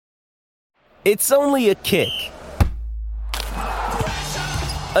It's only a kick,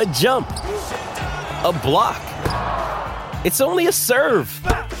 a jump, a block. It's only a serve.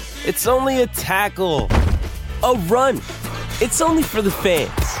 It's only a tackle, a run. It's only for the fans.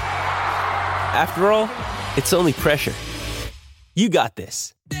 After all, it's only pressure. You got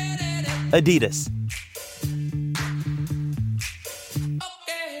this. Adidas.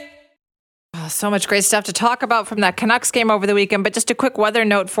 So much great stuff to talk about from that Canucks game over the weekend. But just a quick weather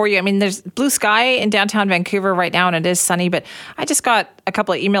note for you. I mean, there's blue sky in downtown Vancouver right now, and it is sunny. But I just got a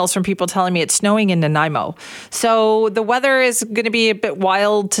couple of emails from people telling me it's snowing in Nanaimo. So the weather is going to be a bit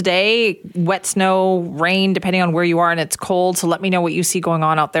wild today. Wet snow, rain, depending on where you are, and it's cold. So let me know what you see going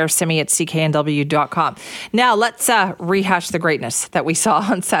on out there. Send me at cknw.com. Now, let's rehash the greatness that we saw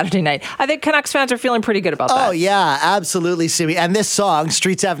on Saturday night. I think Canucks fans are feeling pretty good about that. Oh, yeah, absolutely, Simi. And this song,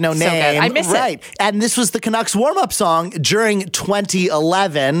 Streets Have No Name. So good. I miss it. And this was the Canucks warm-up song during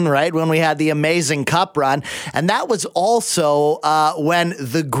 2011, right, when we had the amazing cup run. And that was also when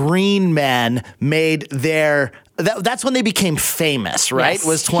the Green Men made their... That's when they became famous, right? Yes,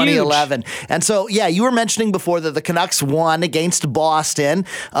 was 2011. huge. And so, yeah, you were mentioning before that the Canucks won against Boston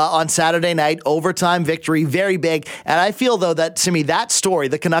on Saturday night. Overtime victory, very big. And I feel, though, that, Simi, that story,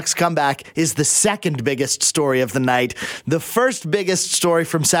 the Canucks comeback, is the second biggest story of the night. The first biggest story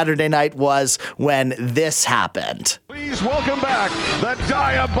from Saturday night was when this happened. Please welcome back the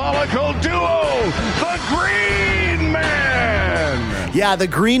diabolical duo, the Green Men! Yeah, the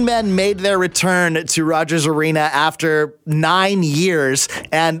Green Men made their return to Rogers Arena after 9 years,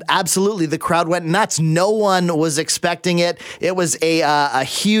 and absolutely, the crowd went nuts. No one was expecting it. It was a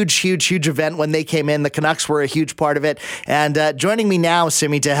huge event when they came in. The Canucks were a huge part of it. And joining me now,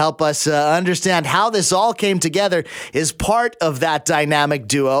 Simi, to help us understand how this all came together is part of that dynamic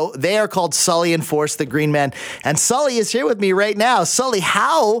duo. They are called Sully and Force, the Green Men. And Sully is here with me right now. Sully,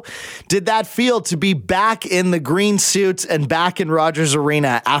 how did that feel to be back in the green suits and back in Rogers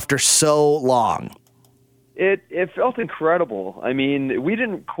Arena after so long? It felt incredible. I mean, we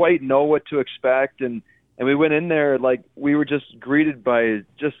didn't quite know what to expect, and we went in there like we were just greeted by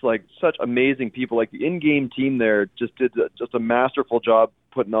just like such amazing people. Like the in-game team there just did just a masterful job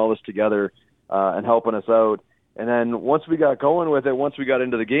putting all this together and helping us out. And then once we got going with it, once we got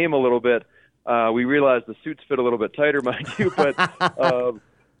into the game a little bit, we realized the suits fit a little bit tighter, mind you. But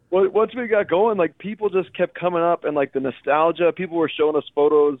once we got going, like people just kept coming up, and like the nostalgia, people were showing us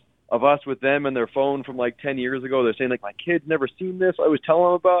photos of us with them and their phone from like 10 years ago. They're saying like, my kid's never seen this. I was telling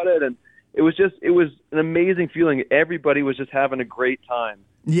them about it. And it was an amazing feeling. Everybody was just having a great time.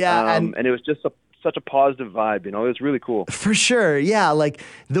 Yeah. And it was just such a positive vibe, you know. It was really cool. For sure, yeah. Like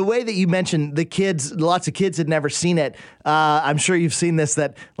the way that you mentioned the kids, lots of kids had never seen it. I'm sure you've seen this,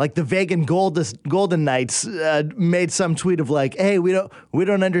 that like the Vegas Golden Knights made some tweet of like, hey, we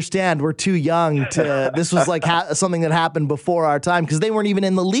don't understand. We're too young to, this was like something that happened before our time, because they weren't even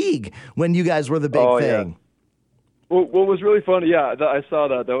in the league when you guys were the big thing. Yeah. Well, what was really funny, yeah, I saw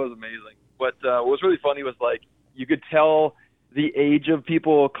that. That was amazing. But what was really funny was like, you could tell the age of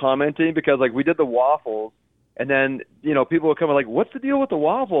people commenting, because like we did the waffles, and then, you know, people would come and like, what's the deal with the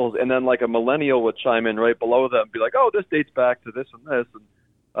waffles? And then like a millennial would chime in right below them and be like, oh, this dates back to this and this. And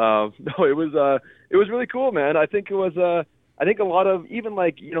no, it was really cool, man. I think it was I think a lot of even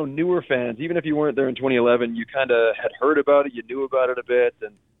like, you know, newer fans, even if you weren't there in 2011, you kind of had heard about it, you knew about it a bit.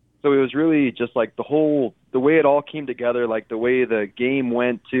 And so it was really just like the way it all came together, like the way the game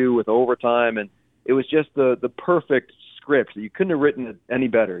went too with overtime, and it was just the perfect script. You couldn't have written it any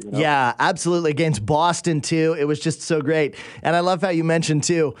better. You know? Yeah, absolutely. Against Boston, too. It was just so great. And I love how you mentioned,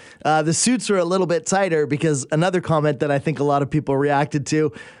 too, the suits are a little bit tighter, because another comment that I think a lot of people reacted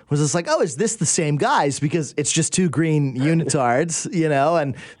to was just like, oh, is this the same guys? Because it's just two green unitards, you know,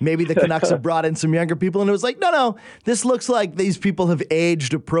 and maybe the Canucks have brought in some younger people. And it was like, no, this looks like these people have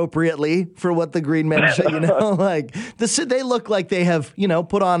aged appropriately for what the Green Men, you know, like they look like they have, you know,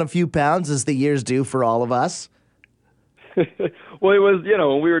 put on a few pounds as the years do for all of us. Well, it was, you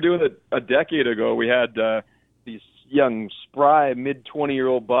know, when we were doing it a decade ago, we had these young, spry,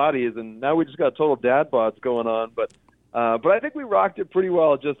 mid-20-year-old bodies, and now we just got total dad bods going on. But I think we rocked it pretty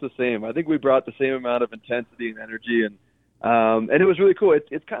well just the same. I think we brought the same amount of intensity and energy, and it was really cool.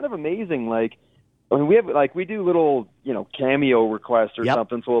 It's kind of amazing. Like, I mean, we do little, you know, cameo requests or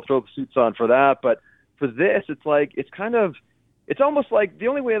something, so we'll throw the suits on for that. But for this, it's like, it's almost like the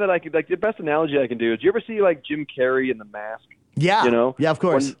only way that I could, like, the best analogy I can do is, you ever see like Jim Carrey in The Mask? Yeah. You know? Yeah, of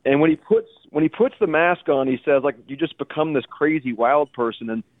course. When he puts the mask on, he says, like, you just become this crazy wild person.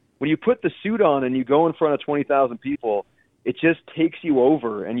 And when you put the suit on and you go in front of 20,000 people, it just takes you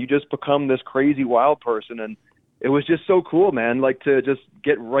over, and you just become this crazy wild person. And it was just so cool, man. Like to just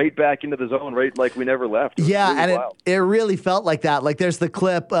get right back into the zone, right? Like we never left. Yeah, really and wild. it really felt like that. Like there's the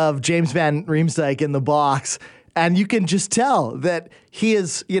clip of James Van Riemsdyk in the box, and you can just tell that he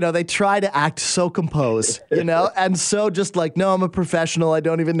is, they try to act so composed, and so just like, no, I'm a professional. I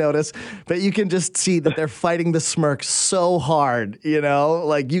don't even notice. But you can just see that they're fighting the smirk so hard,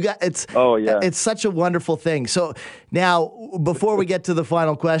 like it's such a wonderful thing. So now, before we get to the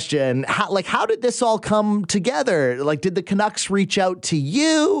final question, how did this all come together? Like, did the Canucks reach out to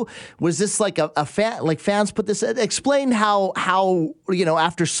you? Was this like a fan, like fans put this, explain how,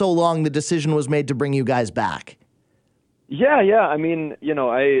 after so long the decision was made to bring you guys back. Yeah. I mean,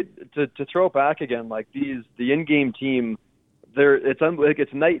 to throw it back again, like the in-game team,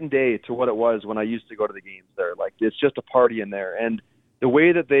 it's night and day to what it was when I used to go to the games there. Like it's just a party in there, and the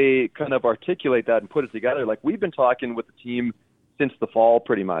way that they kind of articulate that and put it together, like we've been talking with the team since the fall,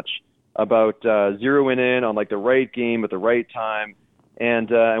 pretty much about zeroing in on like the right game at the right time, and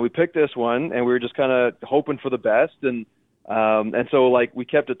we picked this one, and we were just kind of hoping for the best, and so like we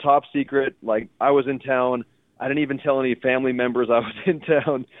kept it top secret. Like I was in town. I didn't even tell any family members I was in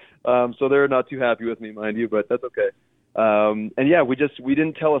town, so they're not too happy with me, mind you, but that's okay. And yeah, we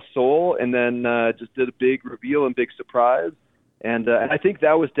didn't tell a soul, and then just did a big reveal and big surprise, and I think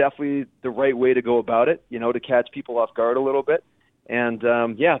that was definitely the right way to go about it, to catch people off guard a little bit. And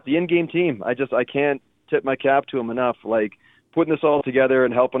the in-game team, I can't tip my cap to them enough, like putting this all together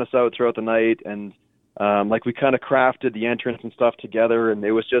and helping us out throughout the night, and like we kind of crafted the entrance and stuff together, and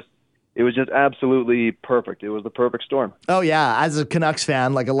it was just absolutely perfect. It was the perfect storm. Oh, yeah. As a Canucks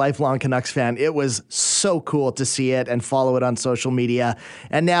fan, like a lifelong Canucks fan, it was so cool to see it and follow it on social media.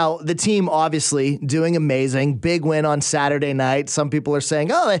 And now the team obviously doing amazing. Big win on Saturday night. Some people are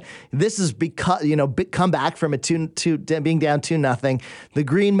saying, oh, this is because, big comeback from being down 2-0. The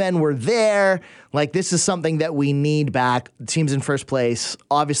Green Men were there. Like, this is something that we need back. The team's in first place.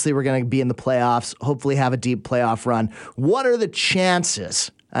 Obviously, we're going to be in the playoffs, hopefully have a deep playoff run. What are the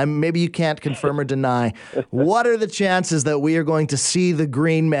chances? Maybe you can't confirm or deny. What are the chances that we are going to see the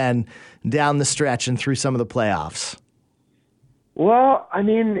Green Men down the stretch and through some of the playoffs? Well, I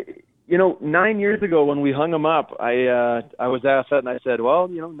mean, 9 years ago when we hung them up, I was asked that, and I said, well,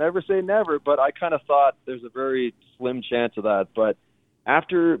 never say never, but I kind of thought there's a very slim chance of that. But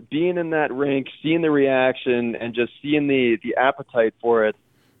after being in that rink, seeing the reaction, and just seeing the appetite for it,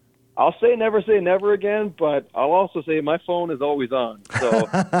 I'll say never again, but I'll also say my phone is always on. So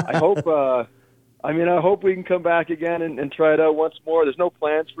I hope, I hope we can come back again and try it out once more. There's no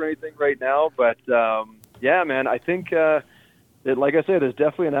plans for anything right now, but yeah, man, I think that, like I said, there's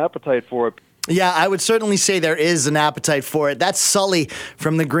definitely an appetite for it. Yeah, I would certainly say there is an appetite for it. That's Sully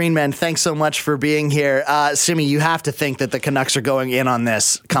from the Green Men. Thanks so much for being here. Simi, you have to think that the Canucks are going in on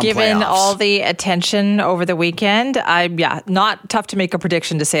this come Given playoffs. all the attention over the weekend, not tough to make a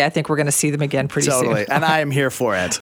prediction to say I think we're going to see them again pretty soon. Totally, and I am here for it.